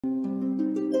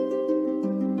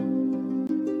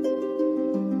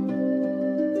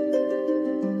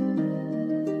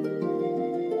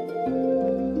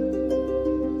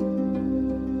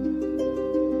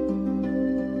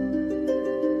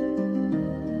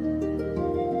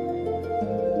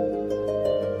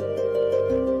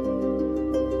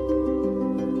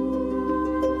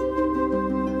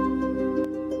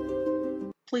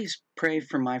please pray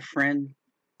for my friend,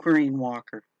 Corrine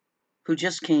Walker, who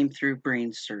just came through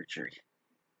brain surgery.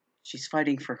 She's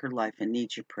fighting for her life and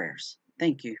needs your prayers.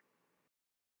 Thank you.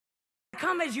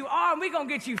 Come as you are, and we're going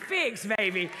to get you fixed,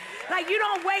 baby. Like, you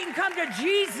don't wait and come to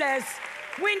Jesus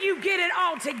when you get it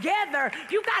all together.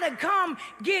 You got to come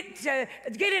get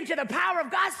into the power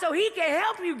of God so he can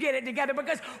help you get it together,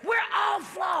 because we're all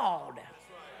flawed.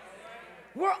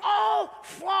 We're all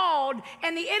flawed,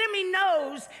 and the enemy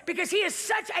knows, because he is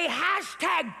such a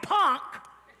hashtag punk,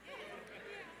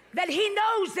 that he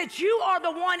knows that you are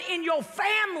the one in your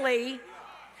family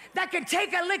that can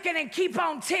take a licking and keep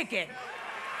on ticking.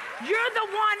 You're the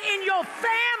one in your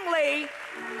family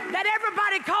that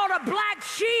everybody called a black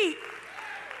sheep,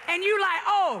 and you like,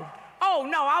 oh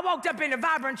no, I walked up in the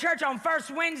Vibrant Church on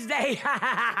first Wednesday.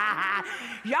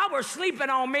 Y'all were sleeping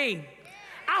on me.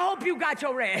 I hope you got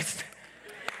your rest,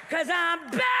 because I'm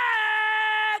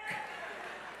back.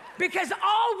 Because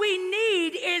all we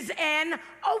need is an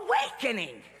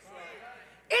awakening.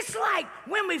 It's like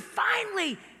when we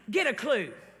finally get a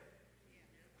clue.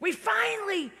 We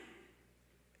finally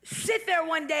sit there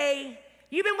one day.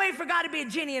 You've been waiting for God to be a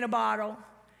genie in a bottle.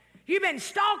 You've been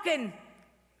stalking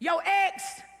your ex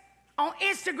on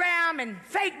Instagram and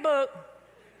Facebook,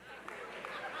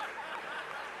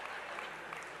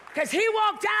 because he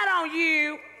walked out on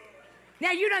you.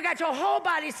 Now you done got your whole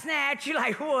body snatched. You're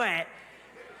like, what?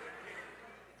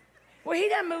 Well, he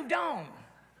done moved on.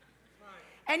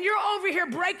 And you're over here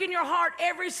breaking your heart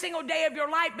every single day of your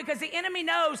life, because the enemy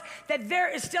knows that there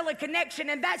is still a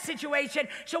connection in that situation.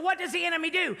 So what does the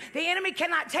enemy do? The enemy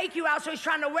cannot take you out, so he's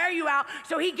trying to wear you out.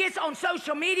 So he gets on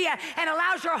social media and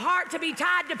allows your heart to be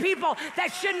tied to people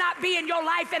that should not be in your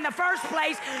life in the first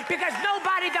place, because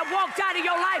nobody that walked out of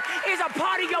your life is a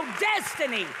part of your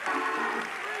destiny.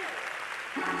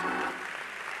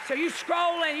 So you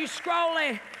scrolling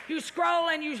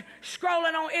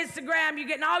on Instagram, you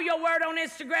getting all your word on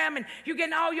Instagram, and you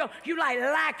getting all you like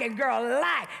liking, girl,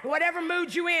 like. Whatever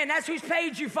mood you in, that's whose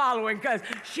page you following, because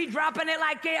she dropping it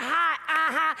like it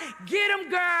hot, get them,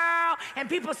 girl. And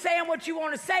people saying what you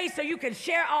want to say so you can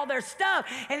share all their stuff,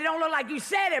 and it don't look like you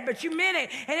said it, but you meant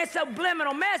it, and it's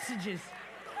subliminal messages.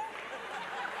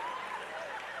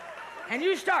 And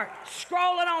you start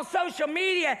scrolling on social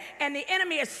media, and the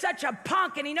enemy is such a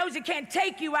punk, and he knows he can't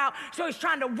take you out, so he's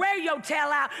trying to wear your tail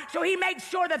out. So he makes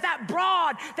sure that that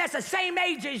broad that's the same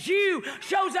age as you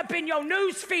shows up in your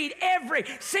news feed every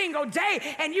single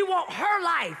day, and you want her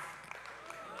life.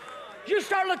 You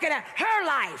start looking at her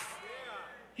life.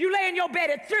 You lay in your bed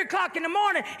at 3 o'clock in the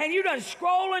morning, and you done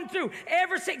scrolling through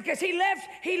everything, because he left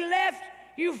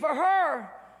you for her,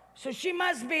 so she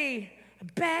must be a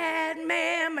bad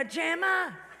mamma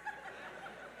jamma.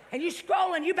 And you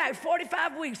scrolling, you back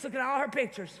 45 weeks looking at all her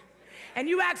pictures, and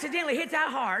you accidentally hit that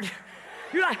hard.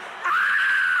 You're like,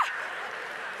 ah!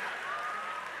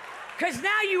 Because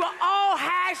now you are all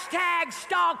hashtag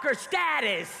stalker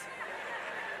status.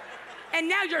 And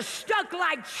now you're stuck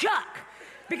like Chuck,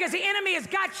 because the enemy has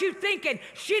got you thinking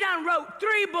she done wrote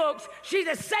 3 books, she's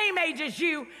the same age as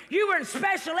you, you were in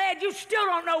special ed, you still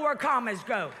don't know where commas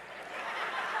go.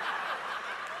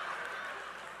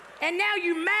 And now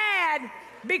you mad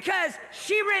because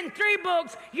she written 3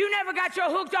 books, you never got your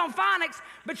hooked on phonics,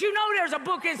 but you know there's a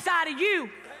book inside of you.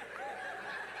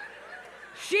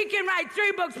 She can write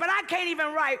 3 books, but I can't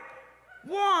even write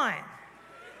 1.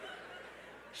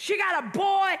 She got a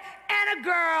boy and a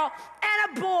girl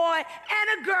and a boy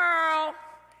and a girl,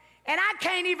 and I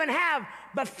can't even have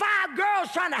but 5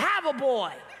 girls trying to have a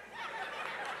boy.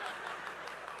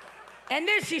 And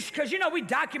then because you know we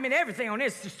document everything on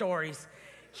Insta stories.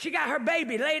 She got her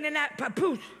baby laying in that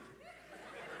papoose.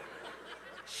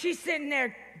 She's sitting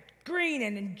there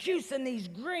greening and juicing these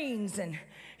greens, and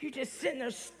you just sitting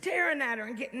there staring at her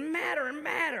and getting madder and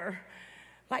madder.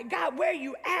 Like, God, where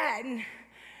you at? And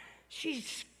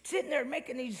she's sitting there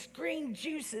making these green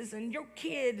juices, and your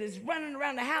kid is running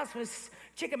around the house with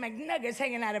chicken McNuggets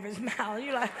hanging out of his mouth.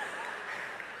 You're like...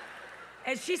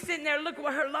 And she's sitting there looking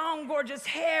with her long, gorgeous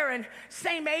hair and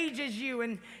same age as you,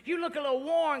 and you look a little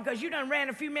worn because you done ran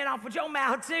a few men off with your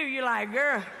mouth too. You're like,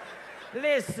 girl,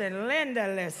 listen,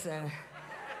 Linda, listen.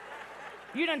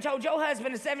 You done told your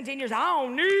husband at 17 years, I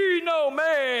don't need no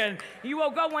man. You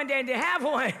woke up one day and didn't have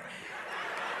one.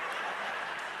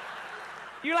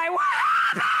 You're like, what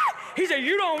happened? He said,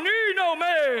 you don't need no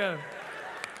man.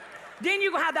 Then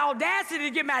you're going to have the audacity to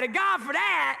get mad at God for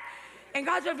that. And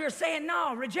God's over here saying,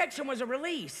 no, rejection was a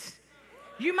release.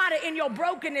 You might have, in your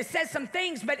brokenness, said some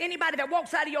things, but anybody that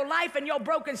walks out of your life in your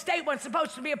broken state wasn't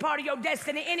supposed to be a part of your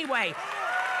destiny anyway.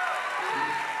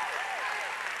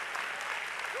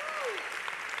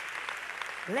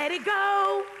 Let it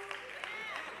go.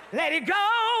 Let it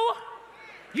go.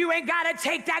 You ain't got to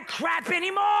take that crap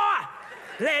anymore.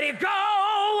 Let it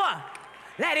go.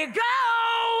 Let it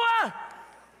go.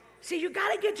 See, you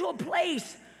got to get to a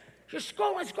place. You're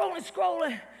scrolling,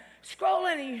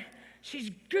 and she's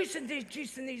juicing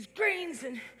these greens,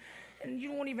 and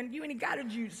you ain't got a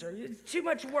juicer. It's too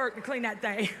much work to clean that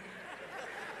thing.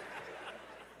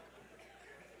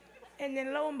 And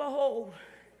then lo and behold,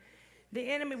 the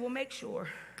enemy will make sure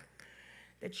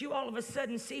that you all of a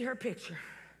sudden see her picture.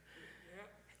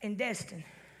 And Destin,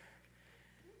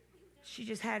 she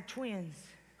just had twins.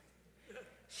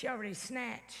 She already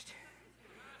snatched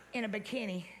in a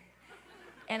bikini.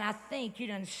 And I think you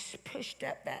done pushed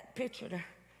up that picture to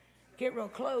get real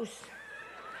close.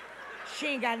 She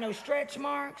ain't got no stretch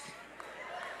marks.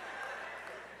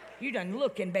 You done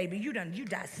looking, baby. You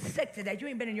dissected that. You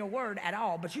ain't been in your word at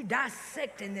all, but you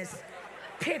dissecting this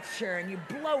picture and you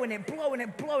blowing it.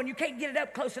 You can't get it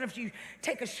up close enough. You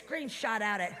take a screenshot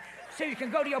at it so you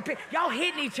can go to your picture. Y'all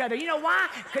hitting each other. You know why?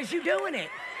 Because you doing it.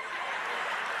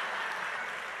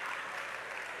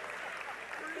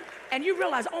 And you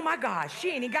realize, oh my gosh,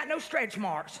 she ain't even got no stretch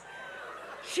marks.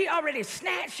 She already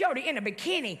snatched, she already in a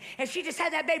bikini, and she just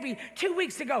had that baby 2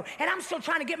 weeks ago, and I'm still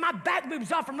trying to get my back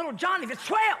boobs off from little Johnny that's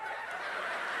 12.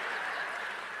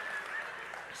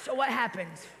 So what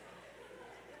happens?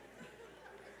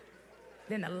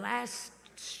 Then the last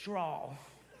straw.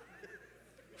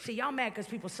 See, y'all mad because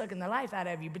people sucking the life out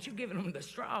of you, but you giving them the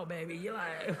straw, baby. You're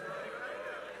like...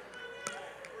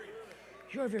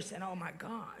 You're over here saying, oh my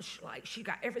gosh, like she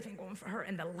got everything going for her,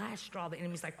 and the last straw, the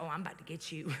enemy's like, oh, I'm about to get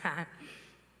you.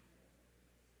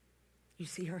 You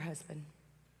see her husband.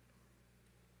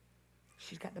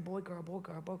 She's got the boy, girl.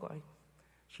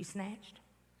 She snatched,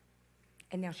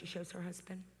 and now she shows her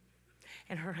husband,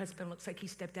 and her husband looks like he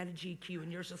stepped out of GQ,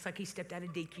 and yours looks like he stepped out of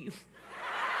DQ.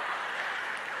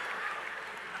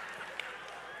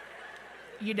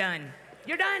 You're done.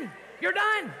 You're done. You're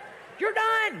done. You're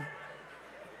done.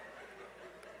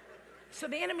 So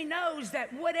the enemy knows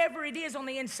that whatever it is on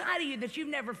the inside of you that you've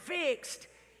never fixed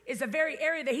is the very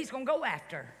area that he's going to go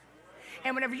after.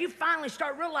 And whenever you finally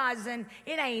start realizing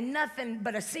it ain't nothing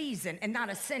but a season and not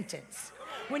a sentence,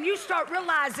 when you start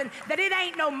realizing that it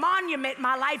ain't no monument in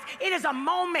my life, it is a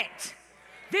moment.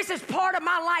 This is part of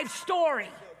my life story.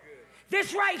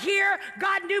 This right here,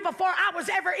 God knew before I was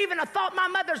ever even a thought in my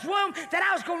mother's womb that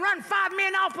I was going to run 5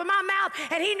 men off with my mouth,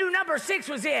 and he knew number 6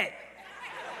 was it.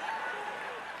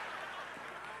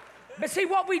 But see,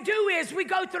 what we do is we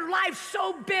go through life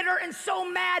so bitter and so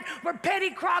mad. We're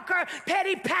Petty Crocker,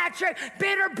 Petty Patrick,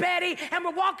 Bitter Betty, and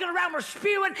we're walking around, we're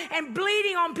spewing and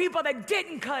bleeding on people that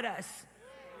didn't cut us.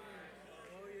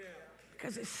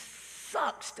 Because it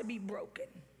sucks to be broken.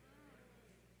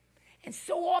 And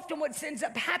so often what ends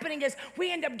up happening is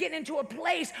we end up getting into a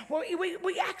place where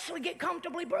we actually get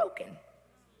comfortably broken.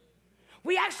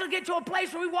 We actually get to a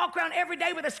place where we walk around every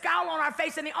day with a scowl on our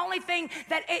face, and the only thing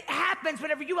that it happens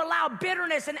whenever you allow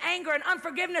bitterness and anger and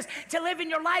unforgiveness to live in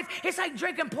your life, it's like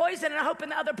drinking poison and hoping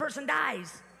the other person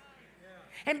dies.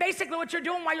 And basically what you're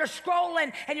doing while you're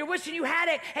scrolling and you're wishing you had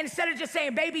it, and instead of just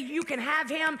saying, baby, you can have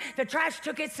him, the trash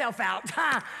took itself out.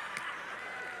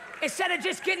 Instead of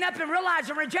just getting up and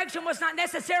realizing rejection was not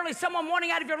necessarily someone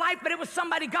wanting out of your life, but it was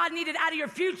somebody God needed out of your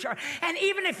future. And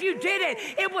even if you did it,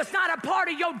 it was not a part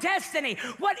of your destiny.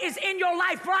 What is in your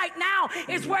life right now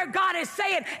is where God is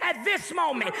saying, at this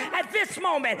moment, at this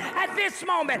moment, at this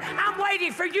moment, I'm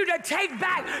waiting for you to take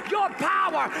back your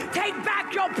power. Take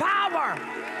back your power.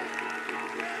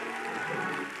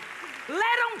 Let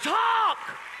them talk.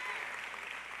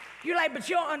 You're like, but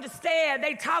you don't understand.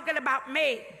 They talking about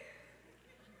me.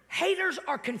 Haters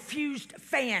are confused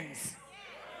fans.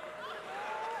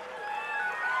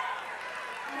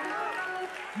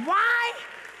 Why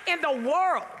in the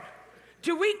world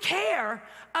do we care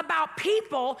about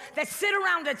people that sit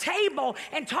around a table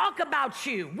and talk about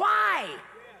you? Why?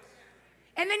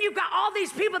 And then you've got all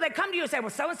these people that come to you and say, well,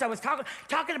 so-and-so was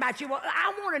talking about you. Well,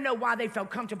 I want to know why they felt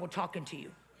comfortable talking to you.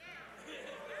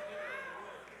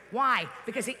 Why?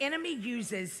 Because the enemy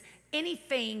uses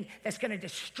anything that's going to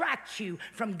distract you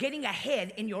from getting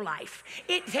ahead in your life.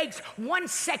 It takes 1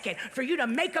 second for you to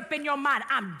make up in your mind,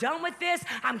 I'm done with this.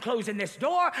 I'm closing this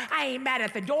door. I ain't mad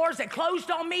at the doors that closed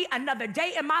on me another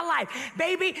day in my life.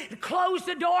 Baby, close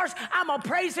the doors. I'm going to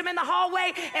praise him in the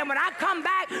hallway. And when I come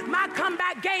back, my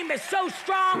comeback game is so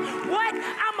strong. What?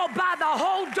 I'm going to buy the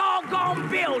whole doggone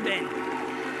building.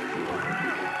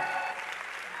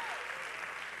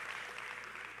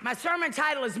 My sermon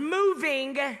title is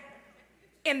Moving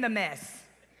in the Mess.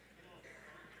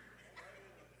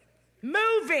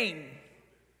 Moving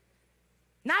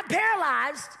Not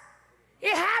paralyzed.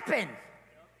 It happened.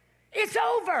 It's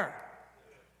over.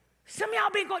 Some of y'all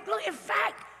been going, look, in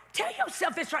fact, tell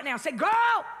yourself this right now. Say,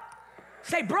 girl.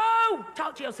 Say, bro.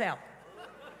 Talk to yourself.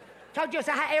 Talk to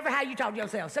yourself how you talk to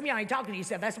yourself. Some of y'all ain't talking to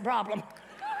yourself. That's the problem.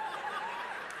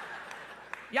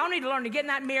 Y'all need to learn to get in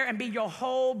that mirror and be your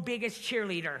whole biggest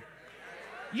cheerleader.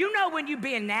 You know when you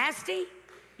being nasty.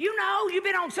 You know you've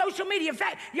been on social media. In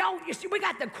fact, y'all, you see, we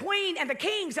got the queen and the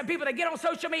kings of people that get on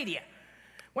social media.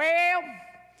 Well,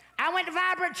 I went to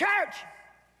Vibrant Church.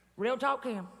 Real talk,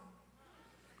 Kim.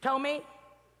 Told me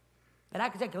that I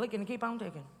could take a licking and keep on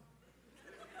taking.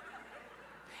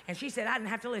 And she said I didn't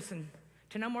have to listen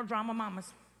to no more drama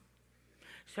mamas.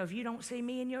 So if you don't see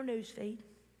me in your news feed,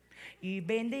 you've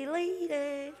been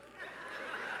deleted.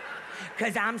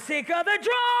 Because I'm sick of the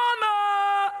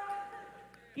drama.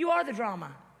 You are the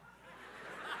drama.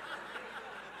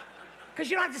 Because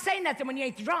you don't have to say nothing when you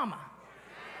ain't the drama.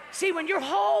 See, when you're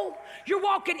whole, you're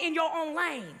walking in your own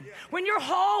lane. When you're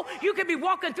whole, you could be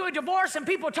walking through a divorce and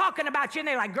people talking about you, and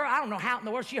they're like, girl, I don't know how in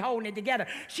the world she's holding it together.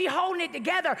 She holding it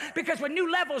together because with new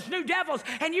levels, new devils,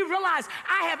 and you realize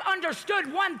I have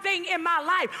understood one thing in my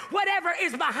life. Whatever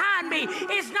is behind me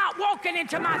is not walking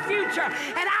into my future,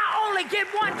 and I only get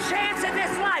one chance in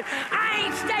this life. I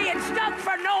ain't staying stuck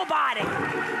for nobody.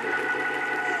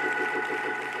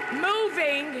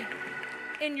 Moving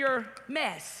in your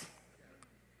mess.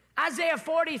 Isaiah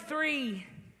 43,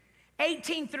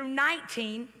 18 through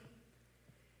 19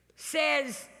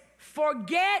 says,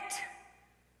 forget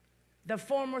the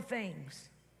former things.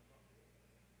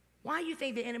 Why do you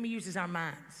think the enemy uses our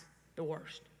minds the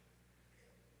worst?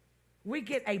 We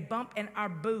get a bump in our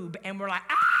boob and we're like,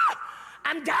 ah,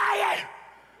 I'm dying.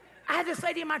 I had this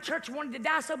lady in my church who wanted to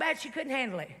die so bad she couldn't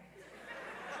handle it.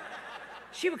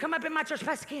 She would come up in my church,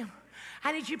 Pastor Kim,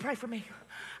 I need you to pray for me.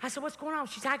 I said, what's going on?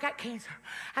 She said, I got cancer.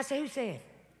 I said, who said?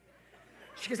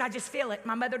 She goes, I just feel it.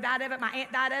 My mother died of it. My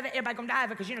aunt died of it. Everybody gonna die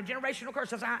of it because, you know, generational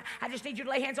curse. I said, I just need you to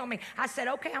lay hands on me. I said,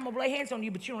 okay, I'm gonna lay hands on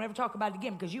you, but you don't ever talk about it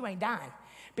again because you ain't dying.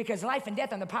 Because life and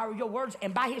death are in the power of your words,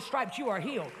 and by his stripes you are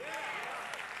healed.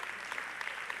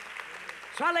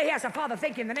 So I lay here, I said, Father,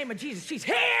 thank you in the name of Jesus. She's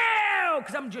healed,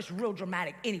 because I'm just real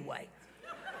dramatic anyway.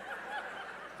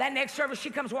 That next service, she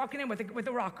comes walking in with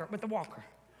the walker.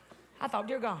 I thought,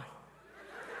 dear God.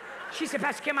 She said,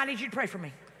 Pastor Kim, I need you to pray for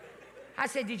me. I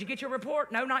said, did you get your report?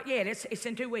 No, not yet. It's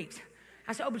in 2 weeks.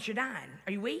 I said, oh, but you're dying.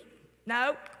 Are you weak?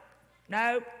 No.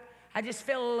 I just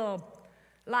feel a little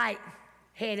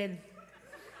light-headed,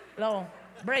 a little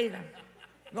breathing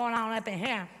going on up in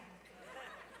here.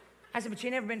 I said, but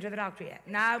you've never been to the doctor yet.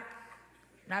 No.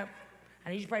 I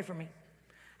need you to pray for me.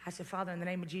 I said, Father, in the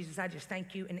name of Jesus, I just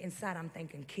thank you. And inside I'm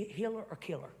thinking, healer or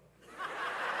killer?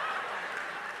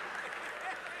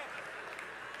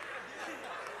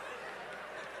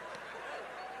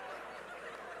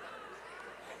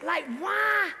 Like,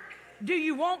 why do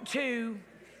you want to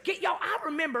get, y'all, I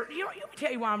remember, you know, let me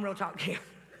tell you why I'm real talking.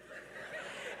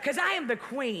 Because I am the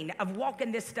queen of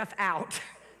walking this stuff out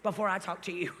before I talk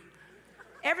to you.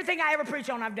 Everything I ever preach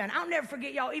on, I've done. I'll never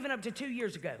forget, y'all, even up to 2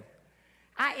 years ago.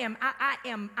 I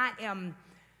am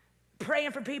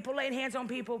praying for people, laying hands on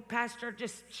people, pastor,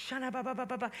 just shut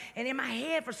up, and in my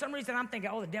head, for some reason, I'm thinking,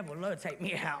 oh, the devil would love to take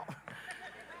me out.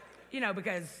 You know,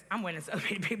 because I'm winning so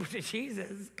many people to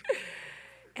Jesus.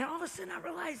 And all of a sudden I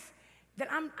realized that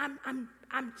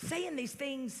I'm saying these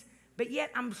things, but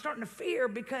yet I'm starting to fear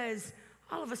because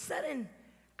all of a sudden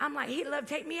I'm like, he'd love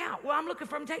to take me out. Well, I'm looking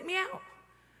for him to take me out.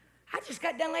 I just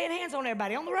got done laying hands on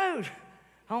everybody on the road.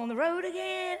 On the road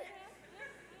again.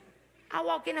 I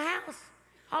walk in the house.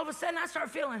 All of a sudden I start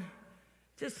feeling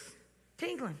just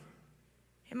tingling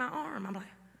in my arm. I'm like,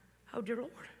 oh, dear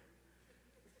Lord.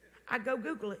 I go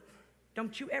Google it.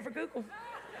 Don't you ever Google.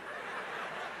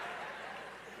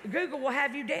 Google will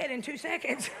have you dead in 2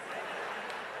 seconds.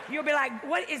 You'll be like,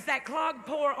 what is that clogged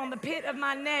pore on the pit of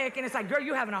my neck? And it's like, girl,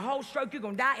 you're having a whole stroke. You're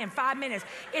going to die in 5 minutes.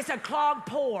 It's a clogged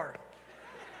pore.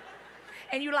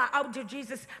 And you're like, oh, dear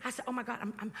Jesus. I said, oh, my God,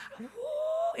 woo.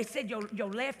 It said your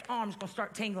left arm's going to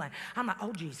start tingling. I'm like,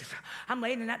 oh, Jesus. I'm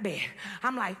laying in that bed.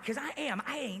 I'm like, because I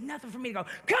ain't nothing for me to go,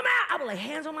 come out. I will lay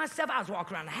hands on myself. I was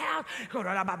walking around the house.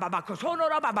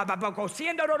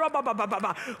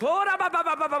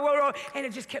 And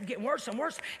it just kept getting worse and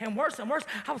worse and worse and worse.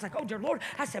 I was like, oh, dear Lord.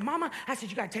 I said, Mama, I said,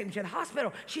 you got to take me to the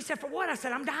hospital. She said, for what? I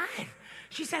said, I'm dying.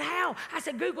 She said, how? I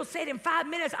said, Google said in 5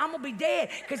 minutes I'm going to be dead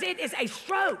because it is a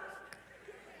stroke.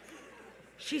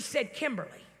 She said, Kimberly.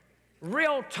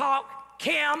 Real talk,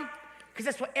 Kim, because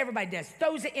that's what everybody does.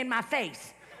 Throws it in my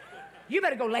face. You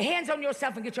better go lay hands on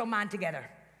yourself and get your mind together.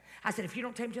 I said, if you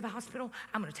don't take me to the hospital,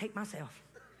 I'm going to take myself.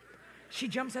 She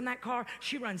jumps in that car.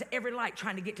 She runs every light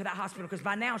trying to get to that hospital because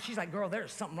by now she's like, girl,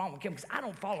 there's something wrong with Kim because I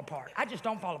don't fall apart. I just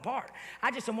don't fall apart.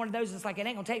 I just am one of those that's like, it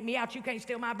ain't going to take me out. You can't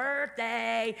steal my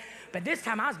birthday. But this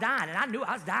time I was dying, and I knew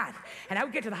I was dying. And I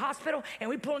would get to the hospital, and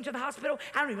we pull into the hospital.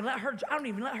 I don't even let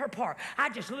her park. I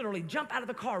just literally jump out of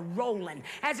the car rolling.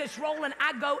 As it's rolling,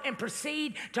 I go and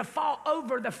proceed to fall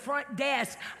over the front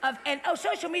desk and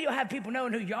social media will have people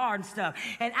knowing who you are and stuff.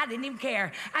 And I didn't even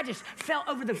care. I just fell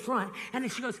over the front. And then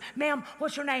she goes, ma'am,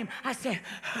 what's your name? I said,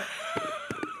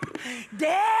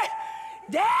 Dad.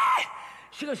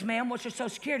 She goes, ma'am, what's your social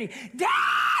security? Dad!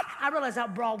 I realized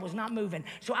that bra was not moving.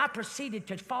 So I proceeded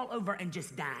to fall over and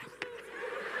just die.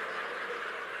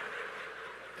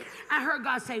 I heard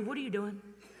God say, what are you doing?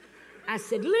 I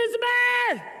said,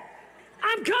 Elizabeth,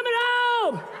 I'm coming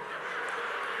home.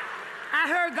 I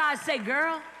heard God say,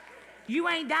 girl, you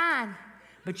ain't dying,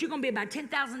 but you're going to be about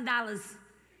 $10,000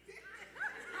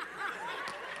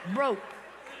 broke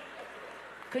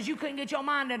because you couldn't get your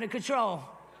mind under control.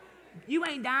 You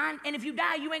ain't dying, and if you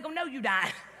die, you ain't gonna know you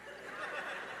died.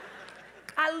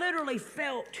 I literally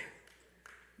felt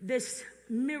this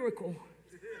miracle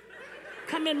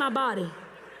come in my body.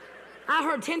 I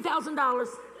heard $10,000.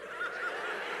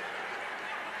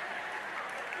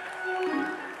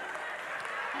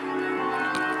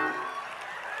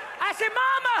 I said,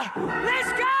 Mama,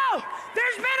 let's go.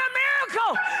 There's been a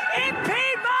miracle in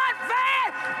Piedmont Van.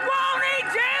 Won't he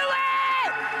do it?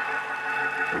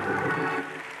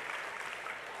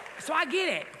 So I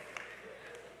get it.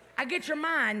 I get your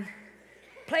mind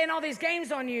playing all these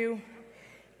games on you,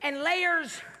 and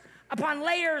layers upon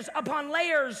layers upon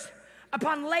layers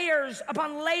upon layers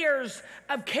upon layers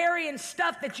of carrying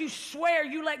stuff that you swear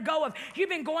you let go of. You've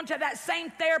been going to that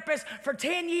same therapist for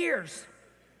 10 years,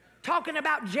 talking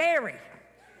about Jerry.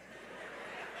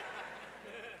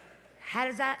 How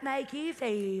does that make you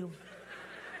feel?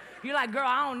 You're like, girl,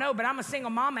 I don't know, but I'm a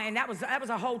single mama, and that was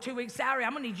a whole 2-week salary.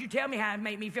 I'm gonna need you to tell me how it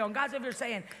made me feel. And God's over here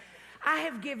saying, I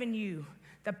have given you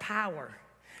the power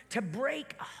to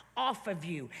break off of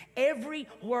you every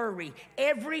worry,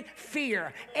 every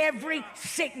fear, every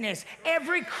sickness,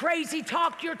 every crazy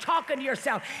talk you're talking to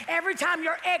yourself. Every time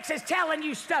your ex is telling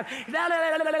you stuff,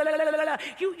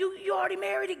 you already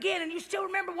married again, and you still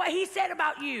remember what he said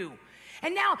about you.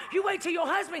 And now you wait till your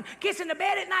husband gets into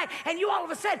bed at night, and you all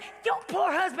of a sudden, your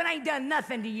poor husband ain't done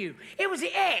nothing to you. It was the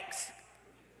ex.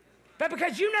 But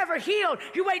because you never healed,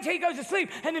 you wait till he goes to sleep,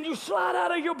 and then you slide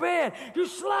out of your bed. You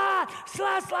slide,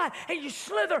 and you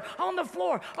slither on the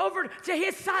floor over to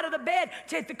his side of the bed,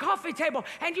 to the coffee table,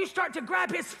 and you start to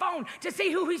grab his phone to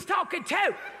see who he's talking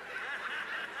to.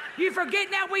 You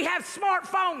forget now we have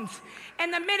smartphones,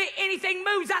 and the minute anything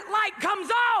moves, that light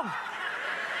comes on.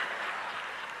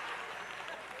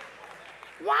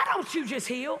 Why don't you just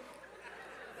heal?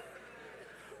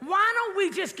 Why don't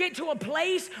we just get to a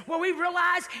place where we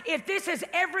realize if this is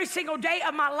every single day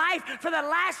of my life for the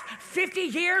last 50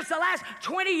 years, the last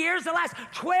 20 years, the last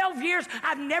 12 years,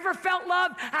 I've never felt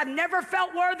loved, I've never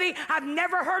felt worthy, I've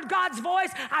never heard God's voice,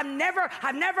 I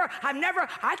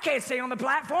can't sing on the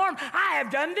platform, I have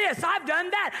done this, I've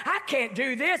done that, I can't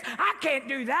do this, I can't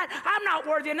do that, I'm not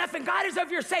worthy enough, and God is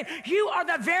over here saying, you are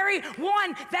the very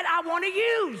one that I want to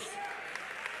use.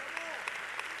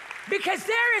 Because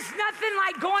there is nothing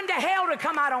like going to hell to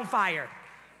come out on fire.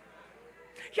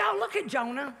 Y'all, look at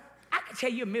Jonah. I could tell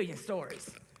you a million stories.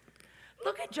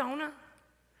 Look at Jonah.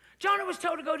 Jonah was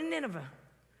told to go to Nineveh.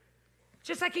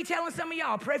 Just like he's telling some of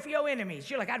y'all, pray for your enemies.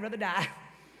 You're like, I'd rather die.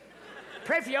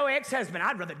 Pray for your ex-husband.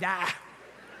 I'd rather die.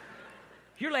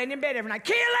 You're laying in bed every night.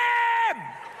 Kill him!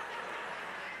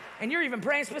 And you're even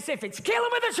praying specifics. Kill him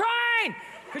with a train!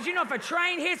 Because you know if a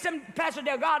train hits him, Pastor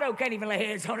Delgado can't even lay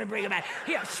hands on him and bring him back.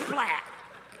 He'll splat.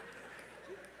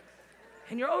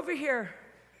 And you're over here,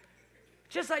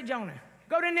 just like Jonah.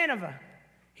 Go to Nineveh.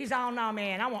 He's all, no,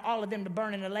 man, I want all of them to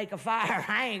burn in the lake of fire.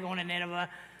 I ain't going to Nineveh.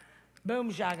 Boom,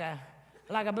 shaka,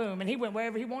 like a boom. And he went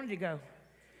wherever he wanted to go.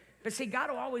 But see,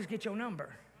 God will always get your number.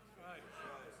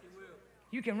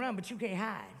 You can run, but you can't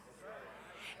hide.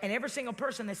 And every single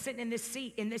person that's sitting in this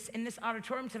seat, in this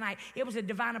auditorium tonight, it was a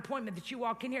divine appointment that you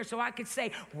walk in here so I could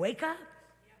say, wake up,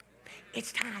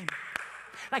 it's time.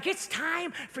 Like it's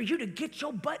time for you to get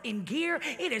your butt in gear.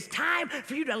 It is time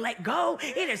for you to let go.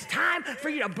 It is time for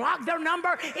you to block their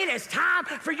number. It is time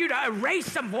for you to erase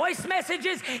some voice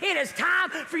messages. It is time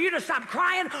for you to stop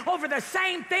crying over the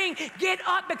same thing. Get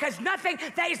up, because nothing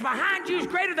that is behind you is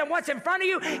greater than what's in front of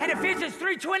you. And Ephesians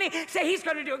 3:20 say he's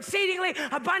going to do exceedingly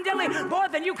abundantly more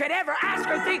than you could ever ask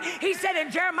or think. He said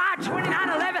in Jeremiah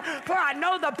 29:11, for I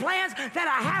know the plans that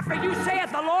I have for you,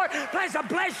 saith the Lord, plans to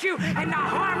bless you and not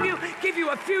harm you, give you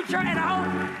a future and a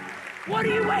hope. What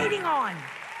are you waiting on?